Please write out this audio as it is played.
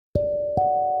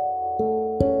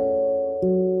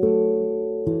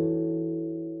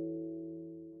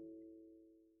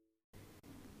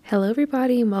Hello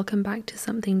everybody and welcome back to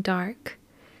Something Dark.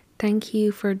 Thank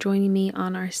you for joining me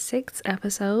on our 6th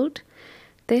episode.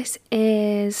 This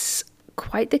is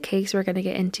quite the case we're going to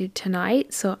get into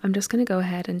tonight, so I'm just going to go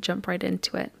ahead and jump right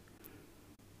into it.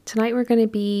 Tonight we're going to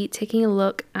be taking a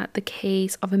look at the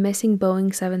case of a missing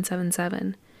Boeing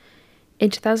 777. In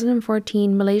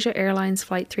 2014, Malaysia Airlines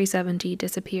Flight 370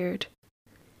 disappeared.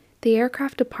 The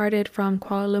aircraft departed from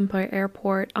Kuala Lumpur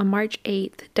Airport on March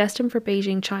 8th, destined for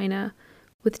Beijing, China,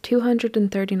 with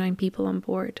 239 people on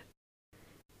board.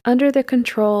 Under the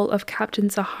control of Captain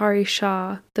Zahari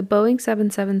Shah, the Boeing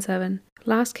 777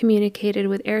 last communicated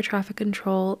with air traffic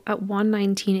control at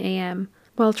 1:19 a.m.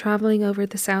 while traveling over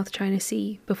the South China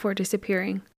Sea before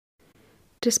disappearing.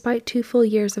 Despite 2 full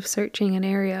years of searching an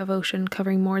area of ocean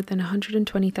covering more than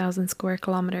 120,000 square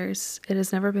kilometers, it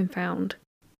has never been found.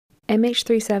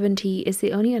 MH370 is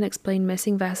the only unexplained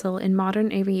missing vessel in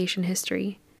modern aviation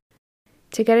history.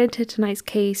 To get into tonight's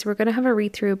case, we're going to have a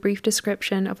read through a brief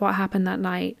description of what happened that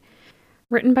night,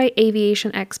 written by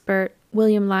aviation expert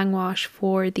William Langwash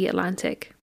for The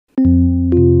Atlantic.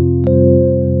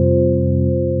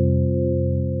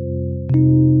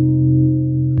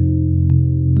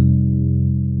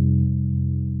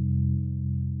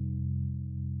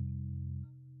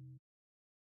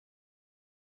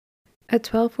 At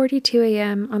 12:42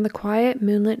 a.m. on the quiet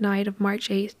moonlit night of March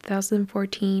 8,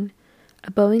 2014, a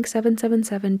Boeing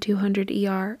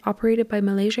 777-200ER operated by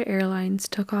Malaysia Airlines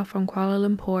took off from Kuala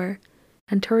Lumpur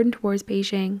and turned towards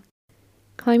Beijing.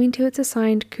 Climbing to its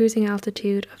assigned cruising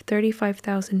altitude of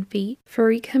 35,000 feet,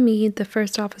 Farid Hamid, the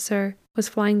first officer, was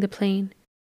flying the plane.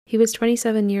 He was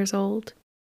 27 years old.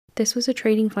 This was a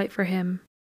training flight for him,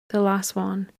 the last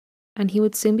one, and he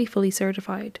would soon be fully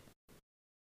certified.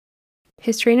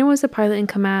 His trainer was the pilot in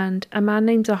command, a man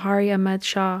named Zahari Ahmad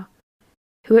Shah,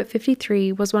 who at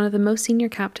 53 was one of the most senior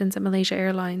captains at Malaysia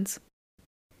Airlines.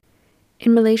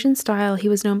 In Malaysian style, he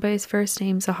was known by his first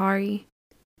name, Zahari.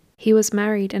 He was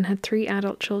married and had 3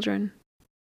 adult children.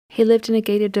 He lived in a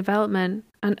gated development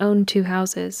and owned 2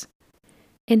 houses.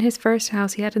 In his first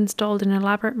house, he had installed an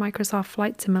elaborate Microsoft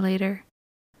Flight Simulator.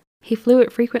 He flew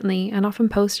it frequently and often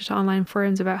posted to online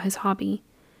forums about his hobby.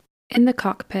 In the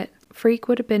cockpit, freak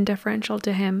would have been deferential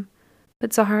to him, but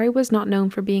Zahari was not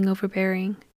known for being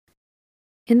overbearing.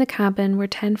 In the cabin were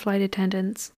 10 flight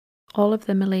attendants, all of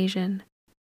them Malaysian.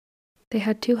 They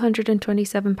had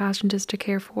 227 passengers to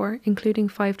care for, including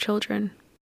 5 children.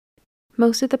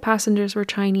 Most of the passengers were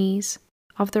Chinese.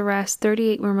 Of the rest,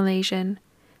 38 were Malaysian,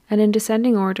 and in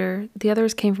descending order, the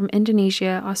others came from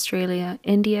Indonesia, Australia,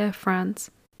 India, France,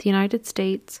 the United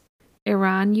States,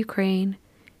 Iran, Ukraine,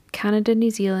 Canada, New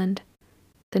Zealand,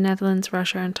 the Netherlands,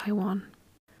 Russia, and Taiwan.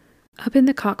 Up in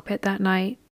the cockpit that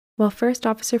night, while First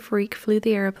Officer Farik flew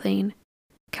the aeroplane,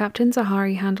 Captain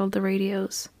Zahari handled the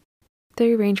radios.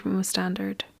 The arrangement was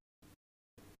standard.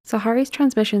 Zahari's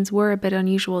transmissions were a bit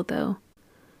unusual though.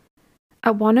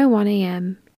 At 1:01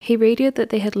 a.m., he radioed that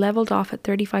they had leveled off at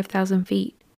 35,000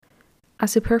 feet, a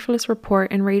superfluous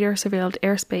report in radar-surveilled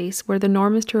airspace where the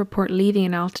norm is to report leaving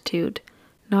an altitude,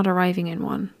 not arriving in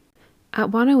one.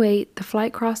 At 1:08, the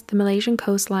flight crossed the Malaysian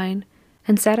coastline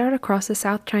and set out across the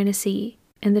South China Sea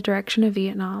in the direction of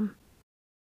Vietnam.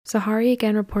 Zahari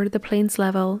again reported the plane's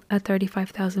level at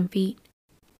 35,000 feet.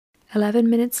 11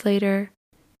 minutes later,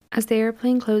 as the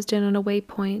airplane closed in on a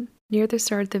waypoint near the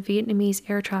start of the Vietnamese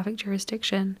air traffic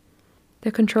jurisdiction,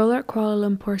 the controller at Kuala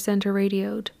Lumpur Centre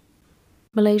radioed,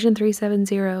 Malaysian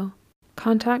 370,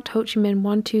 contact Ho Chi Minh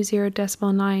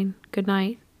 120.9, good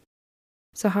night.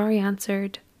 Zahari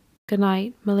answered, good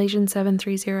night, Malaysian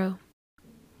 730.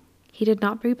 He did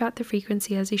not bring back the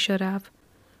frequency as he should have,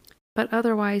 but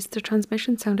otherwise the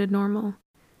transmission sounded normal.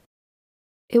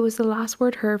 It was the last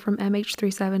word heard from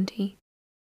MH370.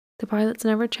 The pilots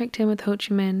never checked in with Ho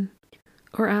Chi Minh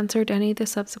or answered any of the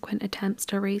subsequent attempts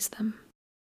to raise them.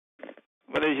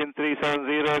 Malaysian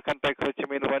 370, contact Ho Chi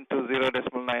Minh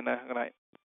 120.9, good night.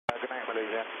 Good night,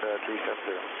 Malaysian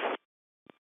 370.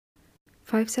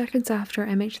 5 seconds after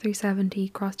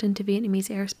MH370 crossed into Vietnamese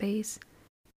airspace,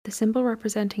 the symbol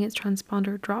representing its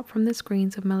transponder dropped from the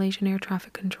screens of Malaysian air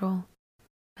traffic control,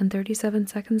 and 37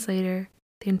 seconds later,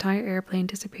 the entire airplane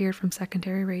disappeared from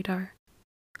secondary radar.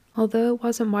 Although it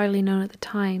wasn't widely known at the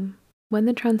time, when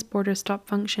the transponder stopped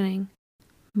functioning,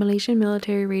 Malaysian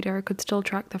military radar could still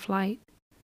track the flight.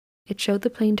 It showed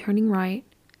the plane turning right,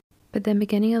 but then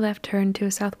beginning a left turn to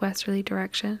a southwesterly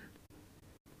direction.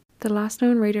 The last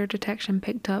known radar detection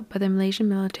picked up by the Malaysian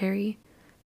military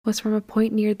was from a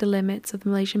point near the limits of the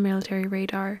Malaysian military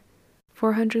radar,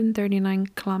 439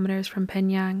 kilometers from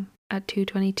Penang at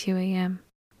 2:22 a.m.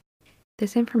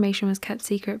 This information was kept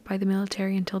secret by the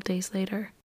military until days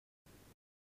later.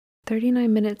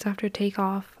 39 minutes after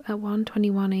takeoff at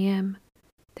 1:21 a.m.,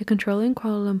 the controller in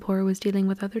Kuala Lumpur was dealing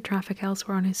with other traffic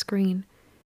elsewhere on his screen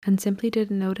and simply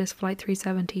didn't notice Flight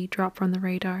 370 drop from the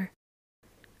radar.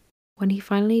 When he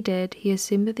finally did, he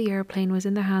assumed that the airplane was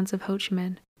in the hands of Ho Chi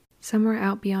Minh, somewhere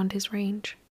out beyond his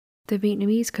range. The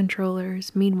Vietnamese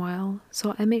controllers, meanwhile,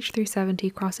 saw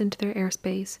MH370 cross into their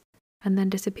airspace and then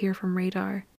disappear from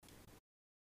radar.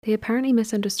 They apparently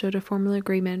misunderstood a formal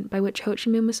agreement by which Ho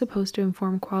Chi Minh was supposed to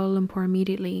inform Kuala Lumpur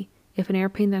immediately if an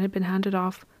airplane that had been handed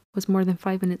off was more than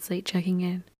 5 minutes late checking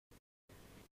in.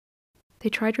 They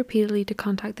tried repeatedly to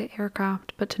contact the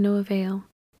aircraft, but to no avail.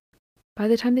 By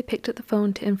the time they picked up the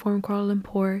phone to inform Kuala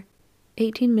Lumpur,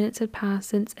 18 minutes had passed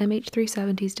since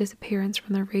MH370's disappearance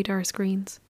from their radar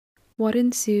screens. What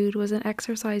ensued was an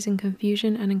exercise in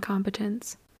confusion and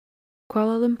incompetence.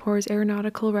 Kuala Lumpur's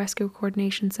Aeronautical Rescue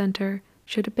Coordination Centre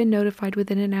should have been notified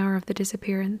within an hour of the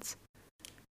disappearance.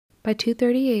 By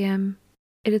 2:30 a.m.,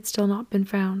 it had still not been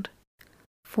found.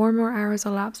 4 more hours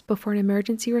elapsed before an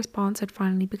emergency response had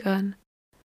finally begun,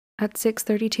 at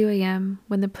 6:32 a.m.,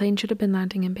 when the plane should have been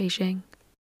landing in Beijing.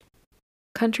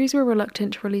 Countries were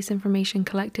reluctant to release information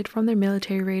collected from their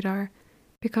military radar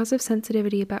because of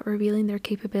sensitivity about revealing their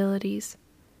capabilities.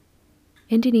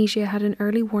 Indonesia had an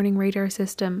early warning radar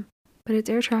system, but its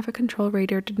air traffic control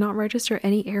radar did not register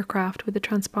any aircraft with the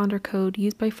transponder code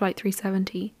used by Flight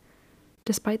 370,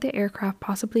 despite the aircraft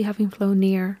possibly having flown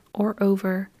near or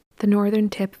over the northern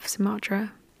tip of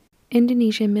Sumatra.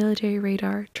 Indonesian military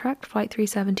radar tracked Flight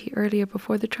 370 earlier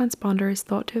before the transponder is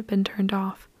thought to have been turned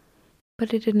off,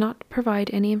 but it did not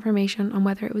provide any information on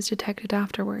whether it was detected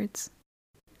afterwards.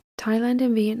 Thailand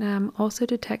and Vietnam also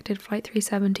detected Flight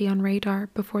 370 on radar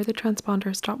before the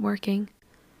transponder stopped working.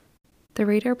 The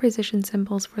radar position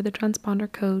symbols for the transponder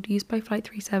code used by Flight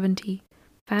 370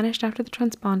 vanished after the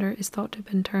transponder is thought to have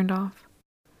been turned off.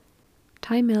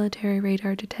 Thai military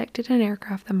radar detected an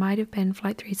aircraft that might have been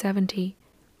Flight 370,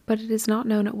 but it is not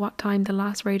known at what time the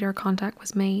last radar contact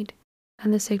was made,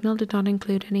 and the signal did not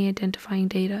include any identifying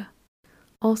data.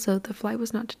 Also, the flight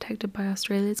was not detected by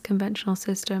Australia's conventional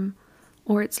system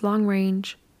or its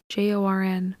long-range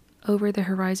JORN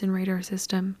over-the-horizon radar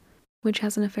system, which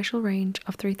has an official range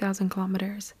of 3,000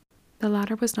 kilometers. The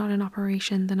latter was not in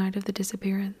operation the night of the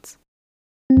disappearance.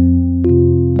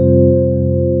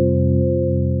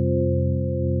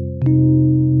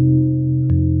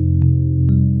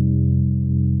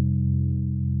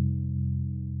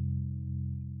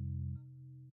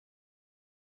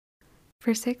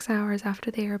 For 6 hours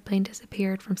after the airplane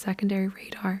disappeared from secondary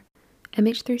radar,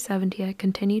 MH370 had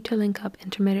continued to link up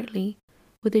intermittently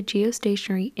with a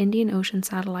geostationary Indian Ocean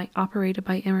satellite operated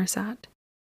by Inmarsat.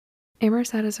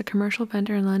 Inmarsat is a commercial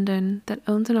vendor in London that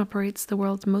owns and operates the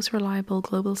world's most reliable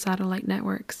global satellite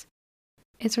networks.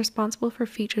 It's responsible for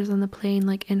features on the plane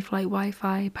like in-flight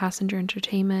Wi-Fi, passenger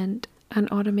entertainment, and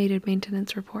automated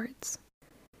maintenance reports.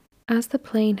 As the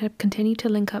plane had continued to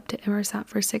link up to Inmarsat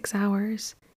for 6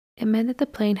 hours, it meant that the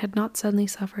plane had not suddenly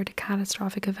suffered a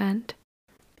catastrophic event.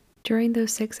 During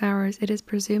those 6 hours, it is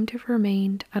presumed to have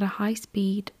remained at a high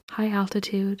speed, high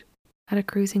altitude, at a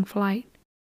cruising flight.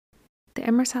 The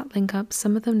Inmarsat link-ups,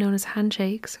 some of them known as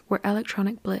handshakes, were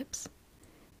electronic blips.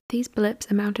 These blips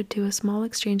amounted to a small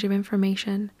exchange of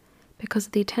information because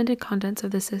of the attendant contents of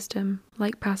the system,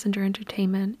 like passenger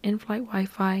entertainment, in-flight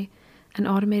Wi-Fi, and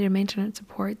automated maintenance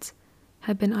reports,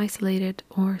 had been isolated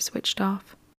or switched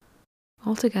off.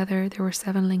 Altogether, there were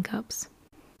 7 link-ups.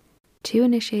 2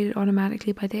 initiated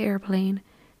automatically by the airplane,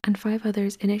 and 5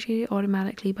 others initiated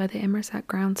automatically by the Inmarsat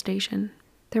ground station.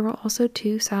 There were also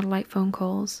 2 satellite phone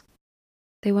calls.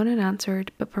 They went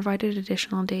unanswered, but provided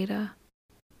additional data.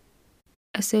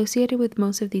 Associated with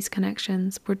most of these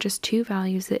connections were just 2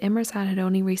 values that Inmarsat had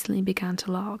only recently begun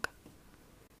to log.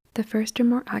 The first and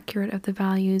more accurate of the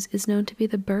values is known to be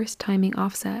the burst timing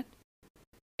offset.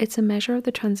 It's a measure of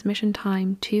the transmission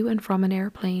time to and from an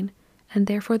airplane, and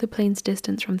therefore the plane's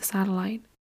distance from the satellite.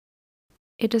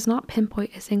 It does not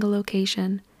pinpoint a single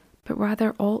location, but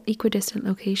rather all equidistant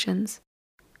locations,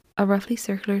 a roughly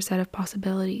circular set of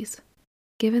possibilities.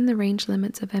 Given the range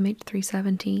limits of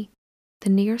MH370, the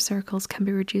near circles can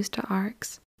be reduced to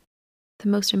arcs. The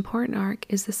most important arc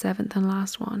is the 7th and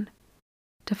last one,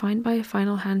 defined by a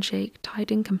final handshake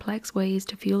tied in complex ways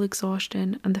to fuel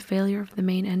exhaustion and the failure of the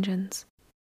main engines.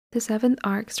 The 7th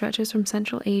arc stretches from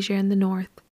Central Asia in the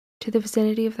north to the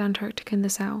vicinity of the Antarctic in the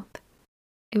south.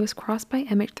 It was crossed by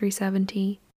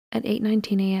MH370 at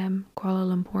 8:19 a.m. Kuala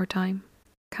Lumpur time.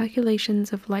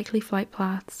 Calculations of likely flight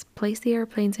paths place the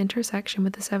airplane's intersection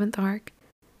with the 7th arc,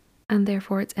 and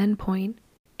therefore its endpoint,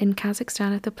 in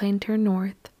Kazakhstan if the plane turned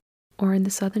north, or in the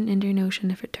southern Indian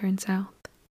Ocean if it turned south.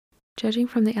 Judging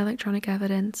from the electronic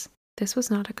evidence, this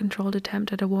was not a controlled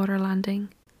attempt at a water landing.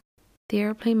 The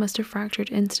airplane must have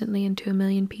fractured instantly into a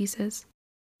million pieces.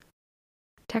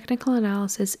 Technical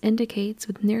analysis indicates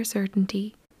with near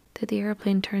certainty that the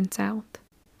airplane turned south.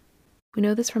 We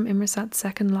know this from Inmarsat's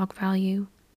second log value,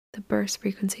 the burst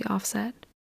frequency offset.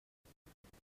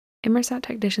 Inmarsat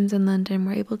technicians in London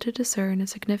were able to discern a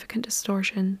significant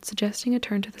distortion suggesting a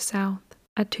turn to the south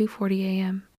at 2:40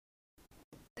 am.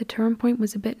 The turn point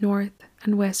was a bit north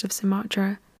and west of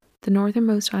Sumatra, the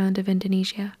northernmost island of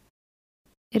Indonesia.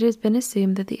 It has been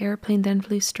assumed that the airplane then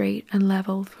flew straight and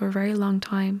level for a very long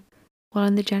time, while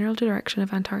in the general direction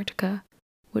of Antarctica,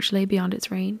 which lay beyond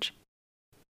its range.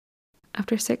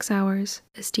 After 6 hours,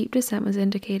 a steep descent was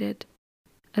indicated,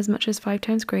 as much as 5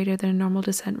 times greater than a normal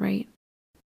descent rate.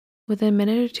 Within a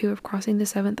minute or two of crossing the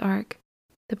 7th arc,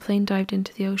 the plane dived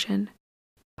into the ocean,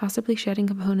 possibly shedding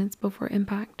components before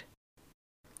impact.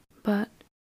 But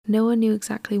no one knew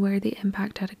exactly where the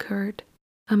impact had occurred,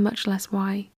 and much less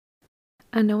why,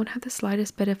 and no one had the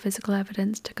slightest bit of physical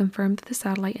evidence to confirm that the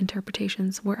satellite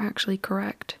interpretations were actually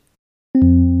correct.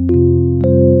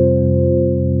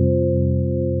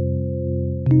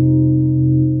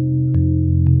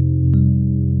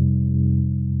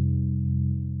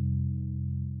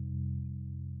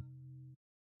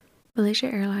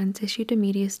 Malaysia Airlines issued a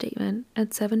media statement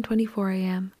at 7:24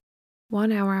 am,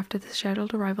 1 hour after the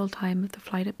scheduled arrival time of the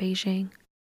flight at Beijing,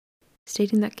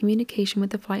 stating that communication with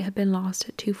the flight had been lost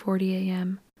at 2:40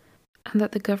 am, and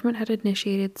that the government had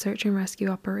initiated search and rescue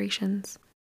operations.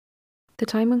 The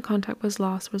time when contact was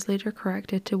lost was later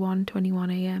corrected to 1:21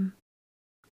 am.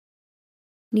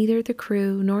 Neither the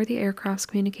crew nor the aircraft's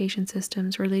communication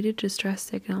systems related to distress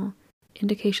signal,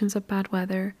 indications of bad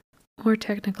weather, or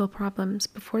technical problems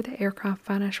before the aircraft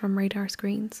vanished from radar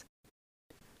screens.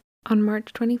 On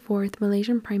March 24th,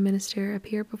 Malaysian Prime Minister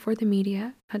appeared before the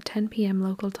media at 10 p.m.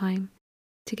 local time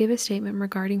to give a statement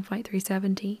regarding Flight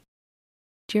 370,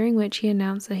 during which he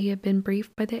announced that he had been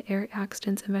briefed by the Air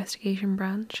Accidents Investigation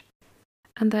Branch,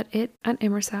 and that it and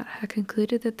Inmarsat had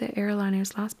concluded that the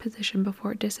airliner's last position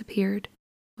before it disappeared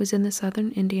was in the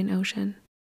southern Indian Ocean.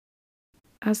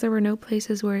 As there were no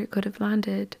places where it could have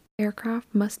landed,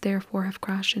 aircraft must therefore have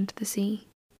crashed into the sea.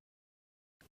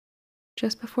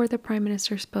 Just before the Prime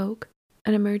Minister spoke,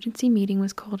 an emergency meeting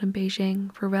was called in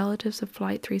Beijing for relatives of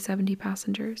Flight 370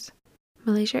 passengers.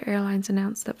 Malaysia Airlines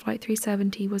announced that Flight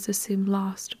 370 was assumed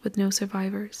lost with no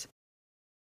survivors.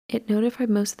 It notified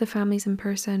most of the families in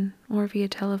person or via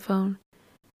telephone,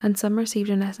 and some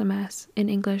received an SMS in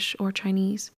English or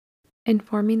Chinese,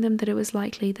 informing them that it was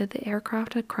likely that the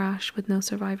aircraft had crashed with no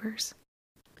survivors.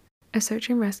 A search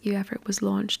and rescue effort was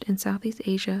launched in Southeast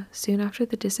Asia soon after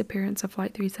the disappearance of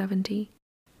Flight 370.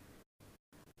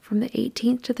 From the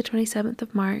 18th to the 27th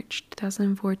of March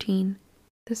 2014,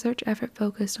 the search effort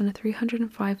focused on a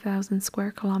 305,000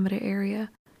 square kilometre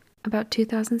area, about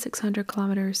 2,600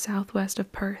 kilometres southwest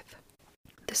of Perth.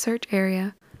 The search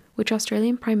area, which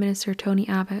Australian Prime Minister Tony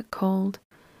Abbott called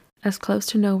as close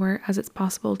to nowhere as it's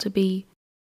possible to be,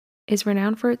 is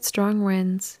renowned for its strong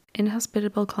winds,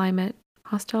 inhospitable climate,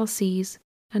 hostile seas,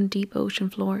 and deep ocean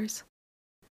floors.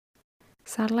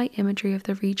 Satellite imagery of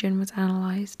the region was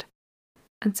analysed,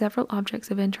 and several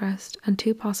objects of interest and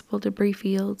 2 possible debris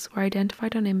fields were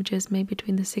identified on images made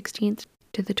between the 16th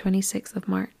to the 26th of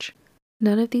March.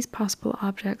 None of these possible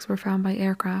objects were found by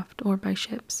aircraft or by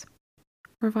ships.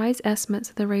 Revised estimates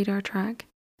of the radar track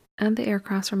and the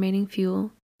aircraft's remaining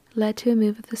fuel led to a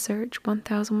move of the search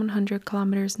 1,100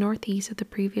 kilometres northeast of the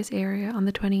previous area on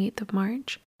the 28th of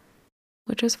March,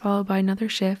 which was followed by another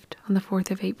shift on the 4th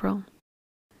of April.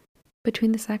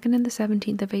 Between the 2nd and the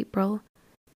 17th of April,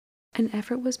 an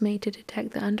effort was made to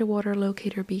detect the underwater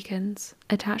locator beacons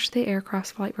attached to the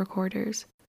aircraft's flight recorders,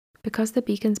 because the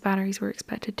beacon's batteries were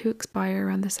expected to expire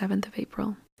around the 7th of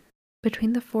April.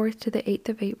 Between the 4th to the 8th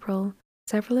of April,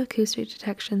 several acoustic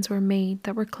detections were made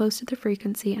that were close to the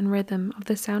frequency and rhythm of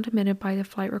the sound emitted by the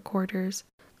flight recorders'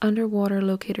 underwater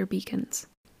locator beacons.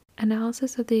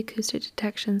 Analysis of the acoustic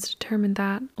detections determined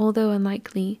that, although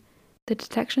unlikely, the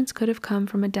detections could have come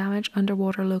from a damaged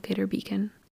underwater locator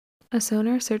beacon. A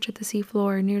sonar search at the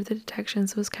seafloor near the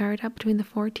detections was carried out between the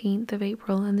 14th of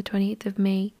April and the 28th of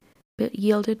May, but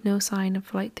yielded no sign of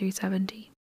Flight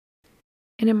 370.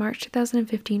 In a March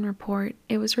 2015 report,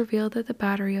 it was revealed that the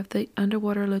battery of the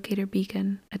underwater locator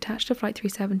beacon attached to Flight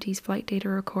 370's flight data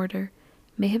recorder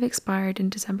may have expired in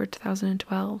December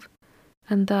 2012,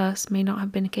 and thus may not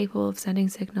have been capable of sending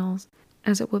signals,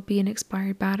 as it would be an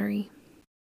expired battery.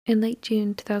 In late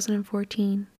June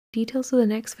 2014, details of the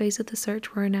next phase of the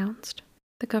search were announced.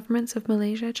 The governments of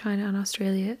Malaysia, China, and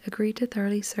Australia agreed to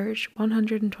thoroughly search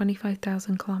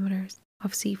 125,000 kilometres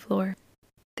of seafloor.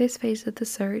 This phase of the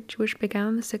search, which began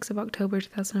on the 6th of October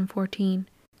 2014,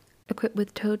 equipped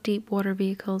with towed deep water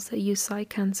vehicles that use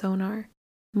side-scan sonar,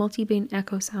 multi-beam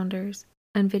echo sounders,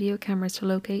 and video cameras to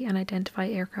locate and identify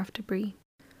aircraft debris.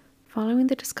 Following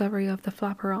the discovery of the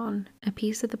flaperon, a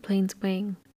piece of the plane's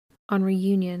wing, on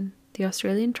reunion, the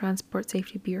Australian Transport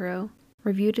Safety Bureau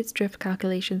reviewed its drift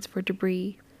calculations for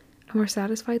debris and were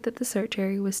satisfied that the search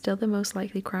area was still the most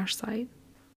likely crash site.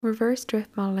 Reverse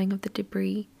drift modelling of the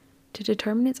debris to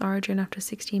determine its origin after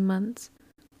 16 months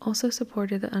also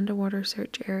supported the underwater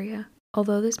search area,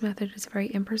 although this method is very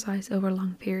imprecise over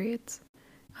long periods.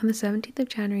 On the 17th of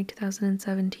January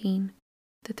 2017,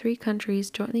 the three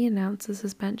countries jointly announced the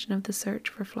suspension of the search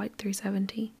for Flight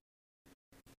 370.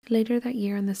 Later that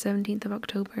year, on the 17th of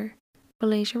October,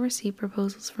 Malaysia received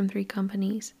proposals from three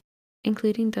companies,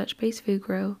 including Dutch-based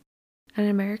Fugro and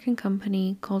an American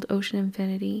company called Ocean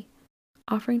Infinity,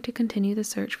 offering to continue the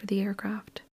search for the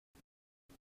aircraft.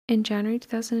 In January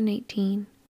 2018,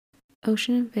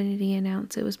 Ocean Infinity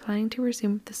announced it was planning to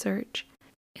resume the search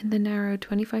in the narrow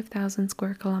 25,000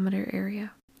 square kilometre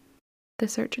area. The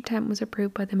search attempt was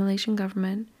approved by the Malaysian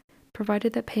government,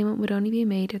 provided that payment would only be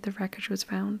made if the wreckage was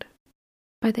found.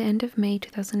 By the end of May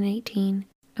 2018,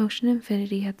 Ocean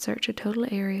Infinity had searched a total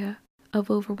area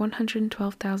of over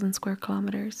 112,000 square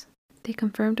kilometres. They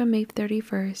confirmed on May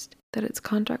 31st that its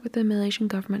contract with the Malaysian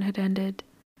government had ended,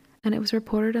 and it was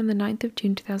reported on the 9th of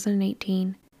June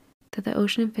 2018 that the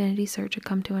Ocean Infinity search had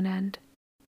come to an end.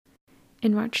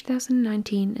 In March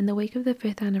 2019, in the wake of the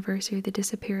 5th anniversary of the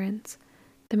disappearance,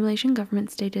 the Malaysian government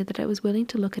stated that it was willing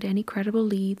to look at any credible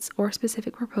leads or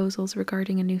specific proposals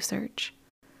regarding a new search.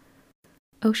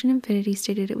 Ocean Infinity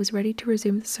stated it was ready to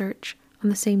resume the search on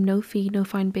the same no-fee,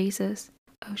 no-fine basis.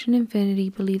 Ocean Infinity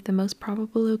believed the most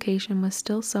probable location was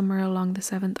still somewhere along the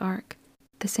 7th arc,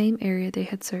 the same area they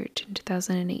had searched in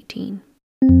 2018.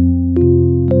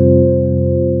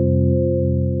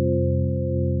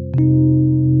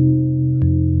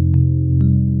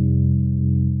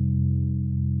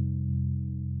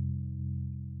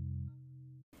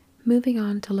 Moving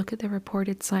on to look at the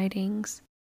reported sightings.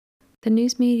 The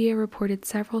news media reported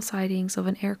several sightings of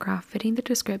an aircraft fitting the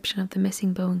description of the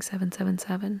missing Boeing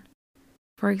 777.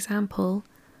 For example,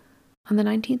 on the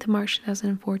 19th of March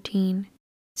 2014,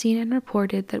 CNN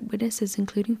reported that witnesses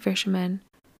including fishermen,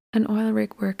 an oil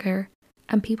rig worker,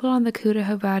 and people on the Kuta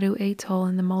Havadu atoll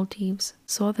in the Maldives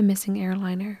saw the missing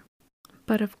airliner.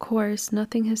 But of course,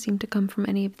 nothing has seemed to come from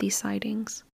any of these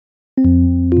sightings.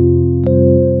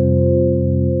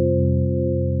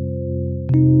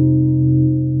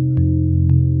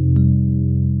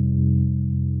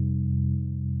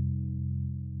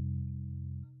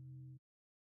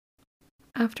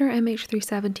 After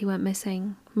MH370 went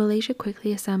missing, Malaysia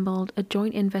quickly assembled a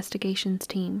joint investigations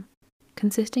team,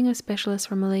 consisting of specialists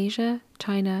from Malaysia,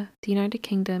 China, the United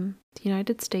Kingdom, the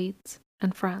United States,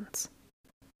 and France.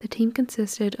 The team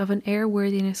consisted of an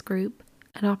airworthiness group,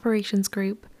 an operations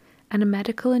group, and a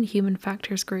medical and human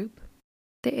factors group.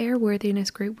 The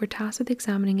airworthiness group were tasked with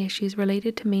examining issues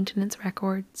related to maintenance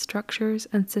records, structures,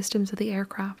 and systems of the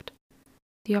aircraft.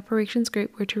 The operations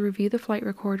group were to review the flight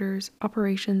recorders,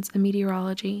 operations, and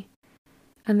meteorology,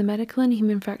 and the medical and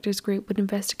human factors group would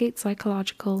investigate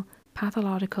psychological,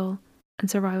 pathological,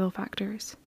 and survival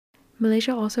factors.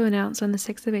 Malaysia also announced on the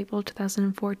 6th of April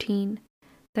 2014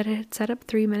 that it had set up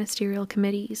 3 ministerial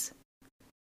committees: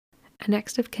 a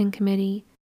next of kin committee,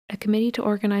 a committee to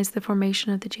organise the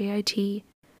formation of the JIT,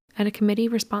 and a committee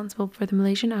responsible for the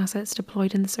Malaysian assets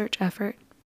deployed in the search effort.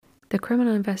 The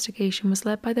criminal investigation was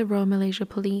led by the Royal Malaysia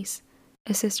Police,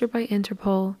 assisted by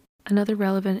Interpol and other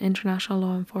relevant international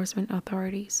law enforcement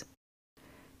authorities.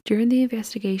 During the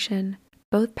investigation,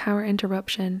 both power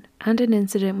interruption and an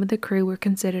incident with the crew were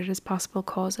considered as possible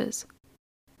causes.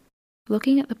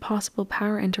 Looking at the possible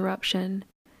power interruption,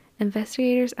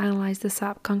 investigators analysed the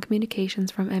SAPCOM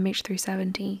communications from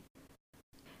MH370,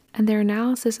 and their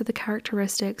analysis of the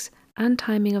characteristics and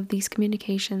timing of these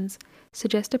communications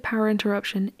suggest a power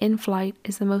interruption in flight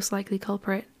is the most likely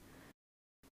culprit.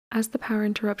 As the power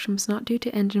interruption was not due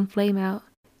to engine flameout,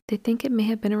 they think it may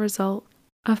have been a result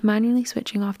of manually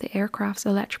switching off the aircraft's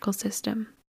electrical system.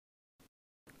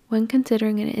 When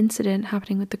considering an incident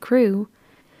happening with the crew,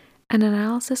 an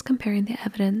analysis comparing the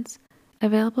evidence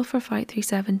available for Flight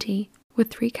 370 with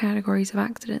 3 categories of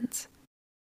accidents: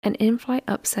 an in-flight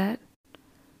upset,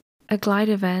 a glide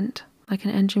event like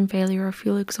an engine failure or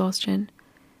fuel exhaustion,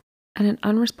 and an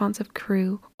unresponsive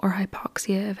crew or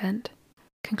hypoxia event,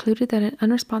 concluded that an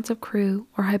unresponsive crew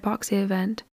or hypoxia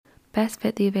event best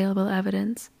fit the available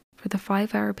evidence for the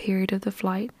 5-hour period of the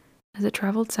flight as it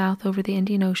travelled south over the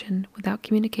Indian Ocean without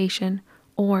communication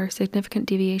or significant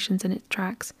deviations in its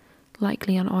tracks,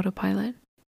 likely on autopilot.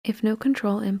 If no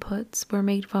control inputs were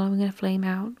made following a flame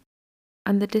out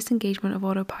and the disengagement of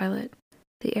autopilot,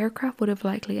 the aircraft would have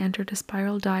likely entered a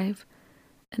spiral dive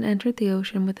and entered the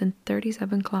ocean within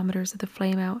 37 kilometers of the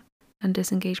flame out and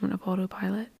disengagement of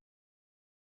autopilot.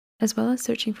 As well as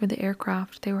searching for the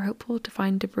aircraft, they were hopeful to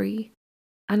find debris,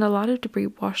 and a lot of debris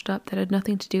washed up that had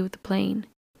nothing to do with the plane.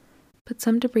 But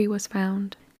some debris was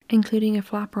found, including a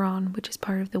flaperon, which is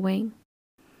part of the wing.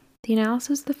 The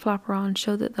analysis of the flaperon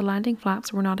showed that the landing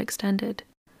flaps were not extended,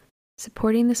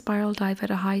 supporting the spiral dive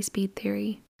at a high-speed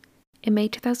theory. In May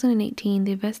 2018,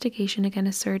 the investigation again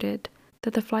asserted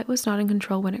that the flight was not in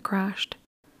control when it crashed.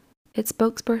 Its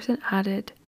spokesperson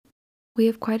added, "We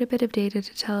have quite a bit of data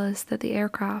to tell us that the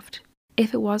aircraft,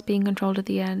 if it was being controlled at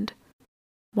the end,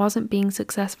 wasn't being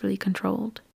successfully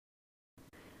controlled."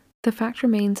 The fact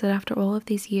remains that after all of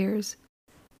these years,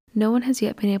 no one has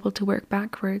yet been able to work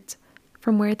backwards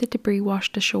from where the debris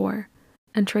washed ashore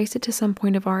and trace it to some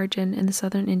point of origin in the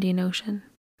southern Indian Ocean.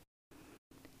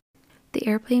 The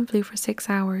airplane flew for 6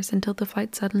 hours until the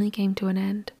flight suddenly came to an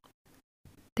end.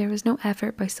 There was no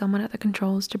effort by someone at the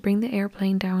controls to bring the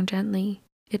airplane down gently.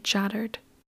 It shattered.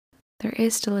 There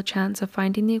is still a chance of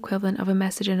finding the equivalent of a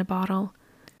message in a bottle,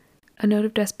 a note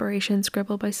of desperation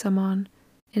scribbled by someone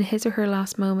in his or her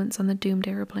last moments on the doomed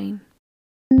airplane.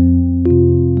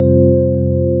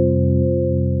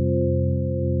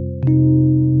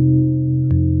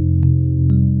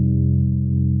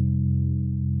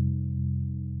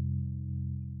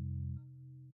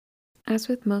 As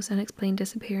with most unexplained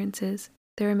disappearances,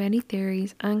 there are many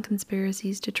theories and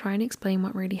conspiracies to try and explain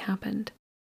what really happened.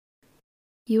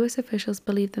 US officials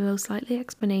believe the most likely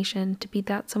explanation to be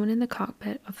that someone in the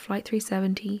cockpit of Flight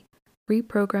 370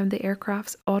 reprogrammed the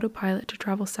aircraft's autopilot to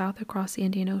travel south across the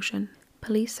Indian Ocean.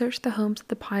 Police searched the homes of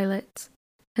the pilots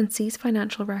and seized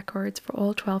financial records for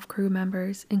all 12 crew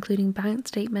members, including bank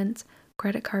statements,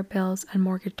 credit card bills, and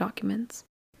mortgage documents.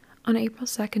 On April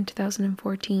 2,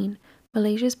 2014,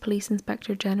 Malaysia's Police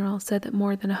Inspector General said that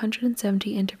more than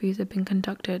 170 interviews had been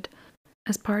conducted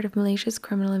as part of Malaysia's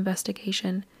criminal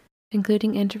investigation,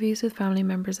 including interviews with family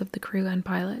members of the crew and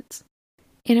pilots.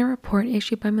 In a report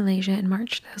issued by Malaysia in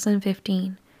March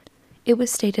 2015, it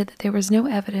was stated that there was no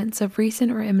evidence of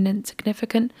recent or imminent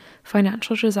significant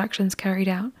financial transactions carried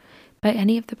out by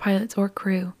any of the pilots or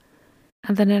crew,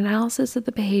 and that an analysis of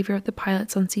the behaviour of the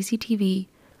pilots on CCTV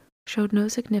showed no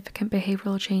significant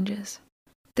behavioural changes.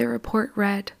 The report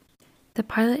read, "The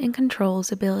pilot in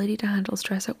control's ability to handle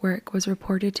stress at work was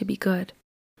reported to be good.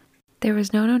 There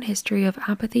was no known history of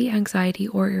apathy, anxiety,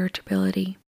 or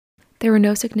irritability. There were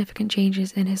no significant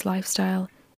changes in his lifestyle,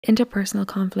 interpersonal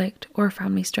conflict, or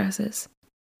family stresses.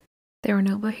 There were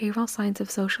no behavioral signs of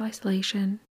social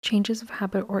isolation, changes of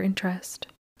habit or interest.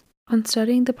 On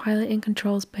studying the pilot in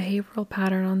control's behavioral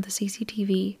pattern on the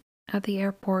CCTV at the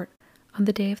airport on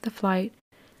the day of the flight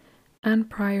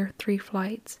and prior 3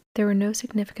 flights, there were no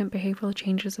significant behavioral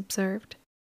changes observed.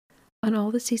 On all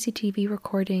the CCTV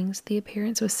recordings, the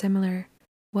appearance was similar,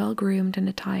 well-groomed and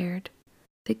attired.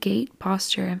 The gait,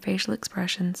 posture, and facial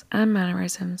expressions and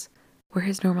mannerisms were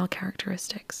his normal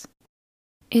characteristics."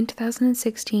 In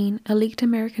 2016, a leaked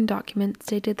American document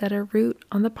stated that a route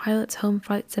on the pilot's home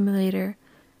flight simulator,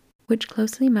 which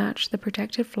closely matched the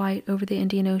projected flight over the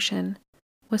Indian Ocean,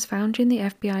 was found during the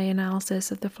FBI analysis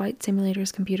of the flight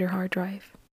simulator's computer hard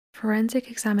drive.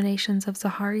 Forensic examinations of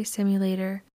Zahari's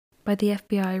simulator by the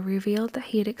FBI revealed that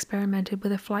he had experimented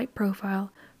with a flight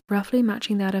profile roughly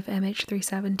matching that of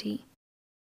MH370,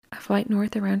 a flight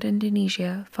north around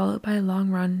Indonesia followed by a long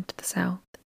run to the south,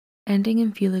 ending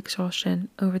in fuel exhaustion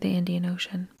over the Indian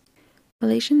Ocean.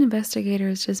 Malaysian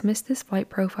investigators dismissed this flight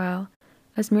profile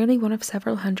as merely one of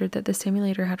several hundred that the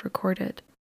simulator had recorded.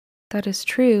 That is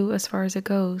true as far as it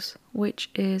goes,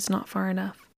 which is not far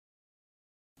enough.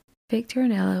 Victor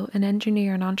Anello, an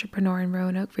engineer and entrepreneur in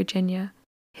Roanoke, Virginia,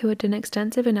 who had done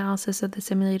extensive analysis of the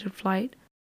simulated flight,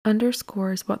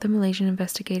 underscores what the Malaysian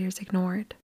investigators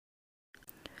ignored.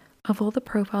 Of all the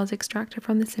profiles extracted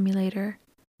from the simulator,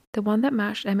 the one that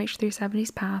matched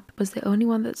MH370's path was the only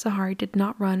one that Zahari did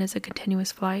not run as a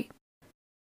continuous flight.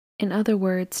 In other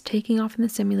words, taking off in the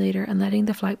simulator and letting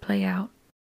the flight play out,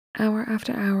 hour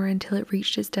after hour until it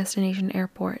reached its destination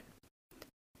airport.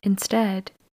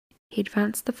 Instead, he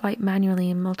advanced the flight manually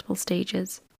in multiple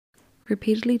stages,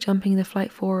 repeatedly jumping the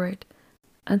flight forward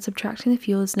and subtracting the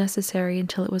fuel as necessary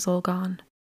until it was all gone.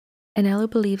 Anello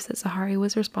believes that Zahari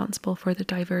was responsible for the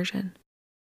diversion.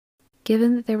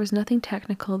 given that there was nothing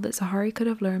technical that Zahari could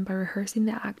have learned by rehearsing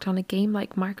the act on a game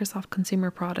like Microsoft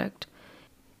consumer product.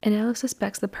 Anello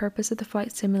suspects the purpose of the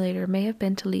flight simulator may have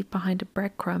been to leave behind a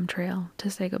breadcrumb trail to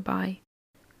say goodbye.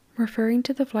 Referring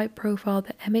to the flight profile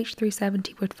that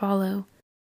MH370 would follow,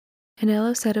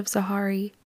 Anello said of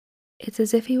Zahari, "It's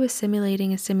as if he was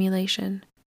simulating a simulation."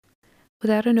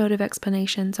 Without a note of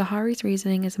explanation, Zahari's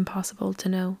reasoning is impossible to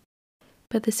know,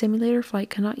 but the simulator flight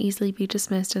cannot easily be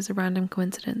dismissed as a random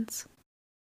coincidence.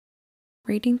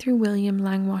 Reading through William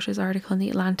Langwash's article in The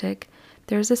Atlantic,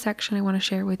 there is a section I want to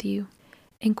share with you.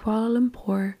 In Kuala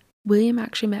Lumpur, William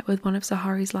actually met with one of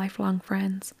Zahari's lifelong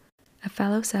friends, a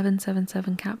fellow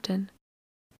 777 captain.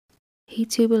 He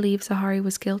too believed Zahari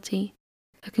was guilty,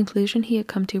 a conclusion he had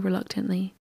come to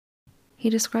reluctantly. He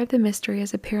described the mystery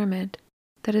as a pyramid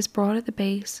that is broad at the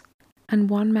base and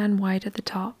 1 man wide at the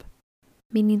top,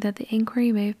 meaning that the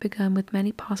inquiry may have begun with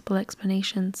many possible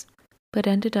explanations, but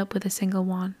ended up with a single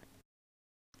one.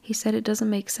 He said it doesn't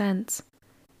make sense.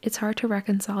 It's hard to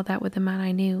reconcile that with the man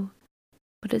I knew,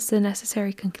 but it's the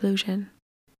necessary conclusion.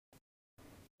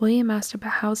 William asked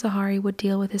about how Zahari would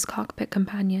deal with his cockpit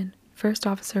companion, First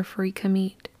Officer Farid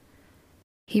Hamid.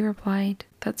 He replied,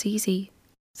 "That's easy.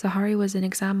 Zahari was an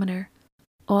examiner.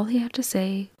 All he had to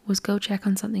say was go check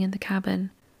on something in the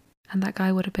cabin, and that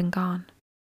guy would have been gone."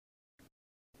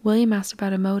 William asked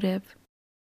about a motive,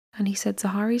 and he said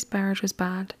Zahari's marriage was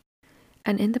bad,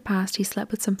 and in the past he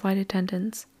slept with some flight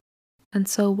attendants. And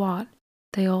so what?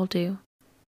 They all do.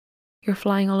 You're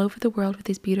flying all over the world with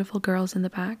these beautiful girls in the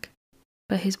back.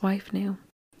 But his wife knew.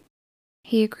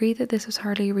 He agreed that this was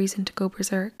hardly a reason to go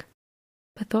berserk,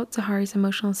 but thought Zahari's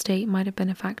emotional state might have been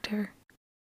a factor.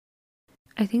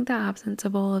 I think the absence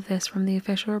of all of this from the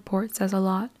official report says a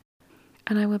lot,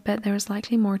 and I would bet there is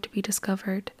likely more to be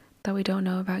discovered that we don't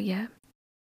know about yet.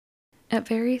 At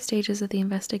various stages of the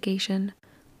investigation,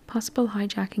 possible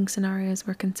hijacking scenarios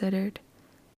were considered,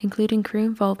 including crew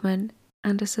involvement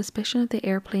and a suspicion of the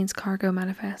airplane's cargo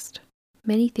manifest.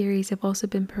 Many theories have also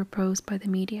been proposed by the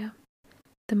media.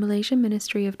 The Malaysian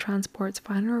Ministry of Transport's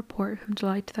final report from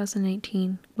July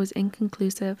 2018 was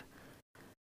inconclusive,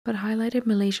 but highlighted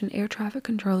Malaysian air traffic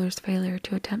controllers' failure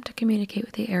to attempt to communicate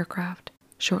with the aircraft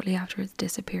shortly after its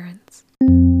disappearance.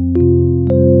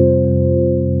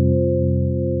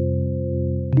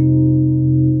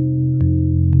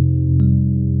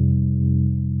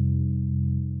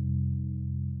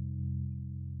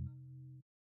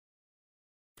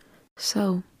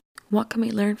 So, what can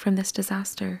we learn from this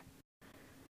disaster?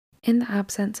 In the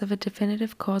absence of a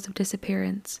definitive cause of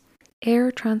disappearance,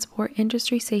 air transport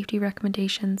industry safety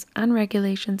recommendations and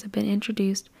regulations have been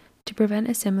introduced to prevent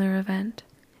a similar event.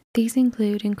 These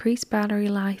include increased battery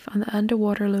life on the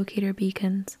underwater locator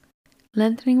beacons,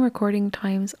 lengthening recording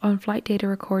times on flight data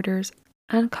recorders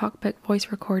and cockpit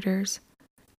voice recorders,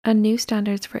 and new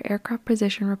standards for aircraft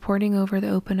position reporting over the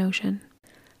open ocean.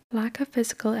 Lack of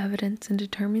physical evidence in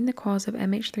determining the cause of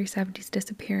MH370's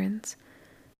disappearance,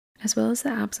 as well as the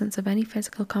absence of any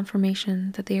physical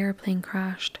confirmation that the airplane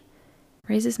crashed,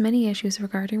 raises many issues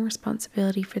regarding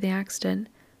responsibility for the accident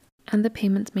and the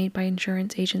payments made by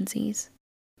insurance agencies.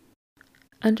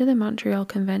 Under the Montreal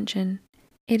Convention,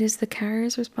 it is the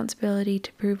carrier's responsibility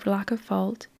to prove lack of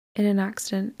fault in an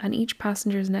accident, and each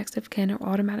passenger's next of kin are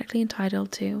automatically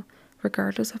entitled to,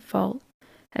 regardless of fault,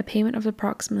 a payment of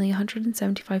approximately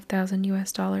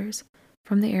 $175,000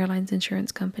 from the airline's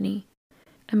insurance company,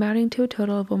 amounting to a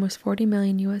total of almost $40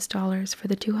 million for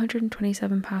the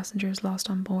 227 passengers lost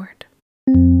on board.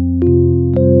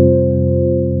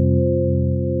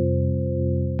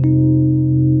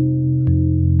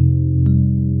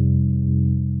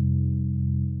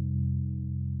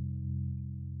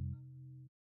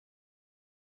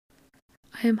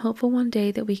 I am hopeful one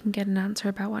day that we can get an answer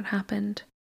about what happened,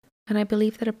 and I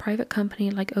believe that a private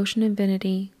company like Ocean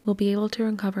Infinity will be able to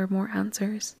uncover more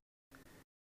answers.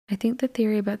 I think the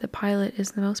theory about the pilot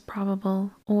is the most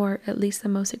probable, or at least the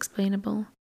most explainable.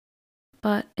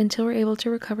 But until we're able to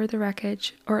recover the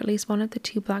wreckage, or at least one of the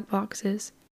 2 black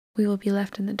boxes, we will be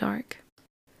left in the dark.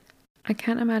 I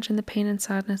can't imagine the pain and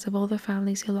sadness of all the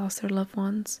families who lost their loved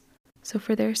ones, so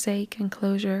for their sake and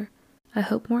closure, I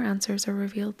hope more answers are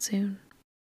revealed soon.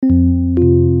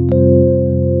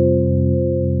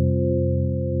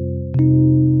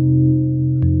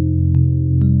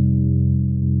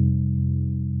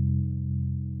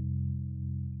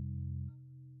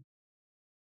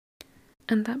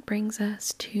 And that brings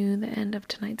us to the end of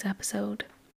tonight's episode.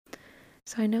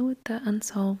 So I know with the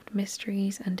unsolved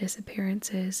mysteries and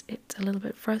disappearances, it's a little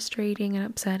bit frustrating and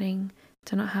upsetting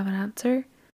to not have an answer,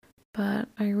 but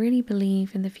I really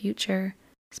believe in the future,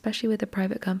 especially with the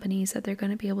private companies, that they're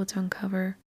going to be able to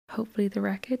uncover hopefully the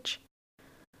wreckage.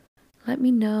 Let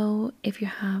me know if you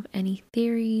have any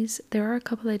theories. There are a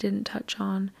couple I didn't touch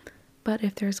on, but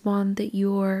if there's one that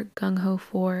you're gung-ho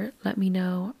for, let me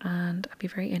know and I'd be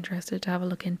very interested to have a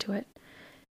look into it.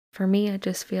 For me, I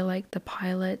just feel like the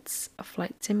pilots, a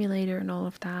flight simulator and all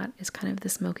of that is kind of the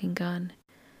smoking gun.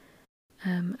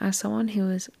 As someone who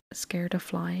is scared of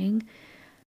flying,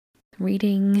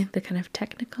 reading the kind of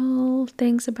technical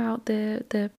things about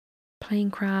the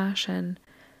plane crash and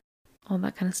all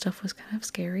that kind of stuff was kind of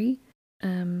scary.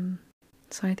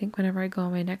 So I think whenever I go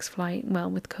on my next flight,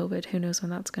 well, with COVID, who knows when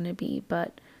that's going to be,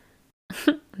 but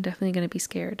I'm definitely going to be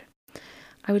scared.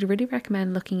 I would really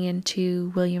recommend looking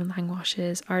into William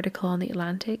Langwash's article on the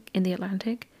Atlantic.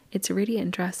 It's really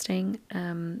interesting,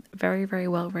 very, very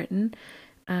well written,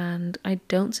 and I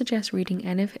don't suggest reading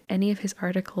any of his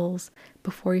articles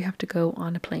before you have to go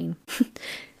on a plane.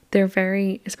 They're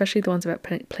very, especially the ones about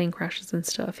plane crashes and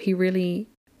stuff. He really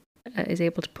is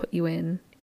able to put you in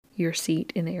your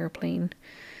seat in the airplane,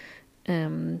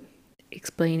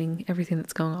 explaining everything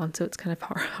that's going on, so it's kind of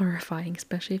horrifying,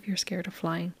 especially if you're scared of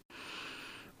flying.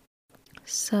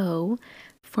 So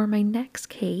for my next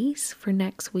case for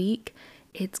next week,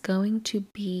 it's going to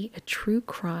be a true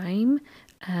crime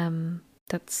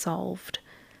that's solved,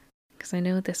 because I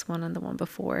know this one and the one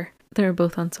before, they're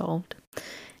both unsolved.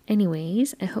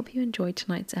 Anyways, I hope you enjoyed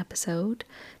tonight's episode.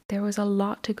 There was a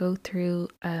lot to go through.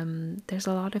 There's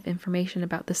a lot of information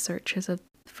about the searches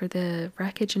for the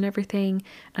wreckage and everything,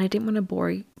 and I didn't want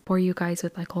to bore you guys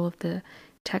with like all of the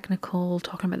technical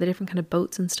talking about the different kind of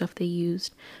boats and stuff they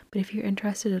used. But if you're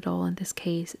interested at all in this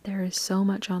case, there is so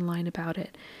much online about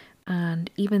it, and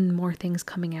even more things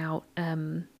coming out.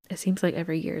 It seems like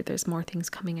every year there's more things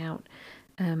coming out.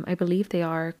 I believe they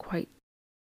are quite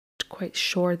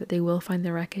sure that they will find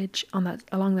the wreckage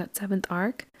along that 7th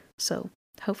arc, so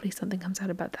hopefully something comes out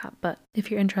about that. But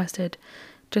if you're interested,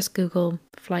 just Google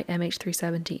flight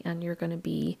MH370 and you're going to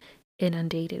be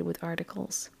inundated with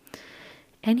articles.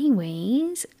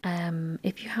 Anyways,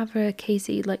 if you have a case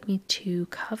that you'd like me to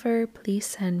cover, please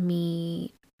send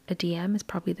me a DM. Is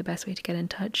probably the best way to get in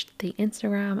touch. The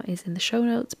Instagram is in the show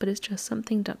notes, but it's just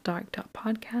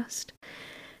something.dark.podcast.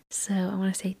 So I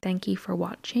want to say thank you for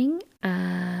watching,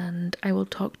 and I will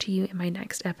talk to you in my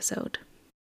next episode.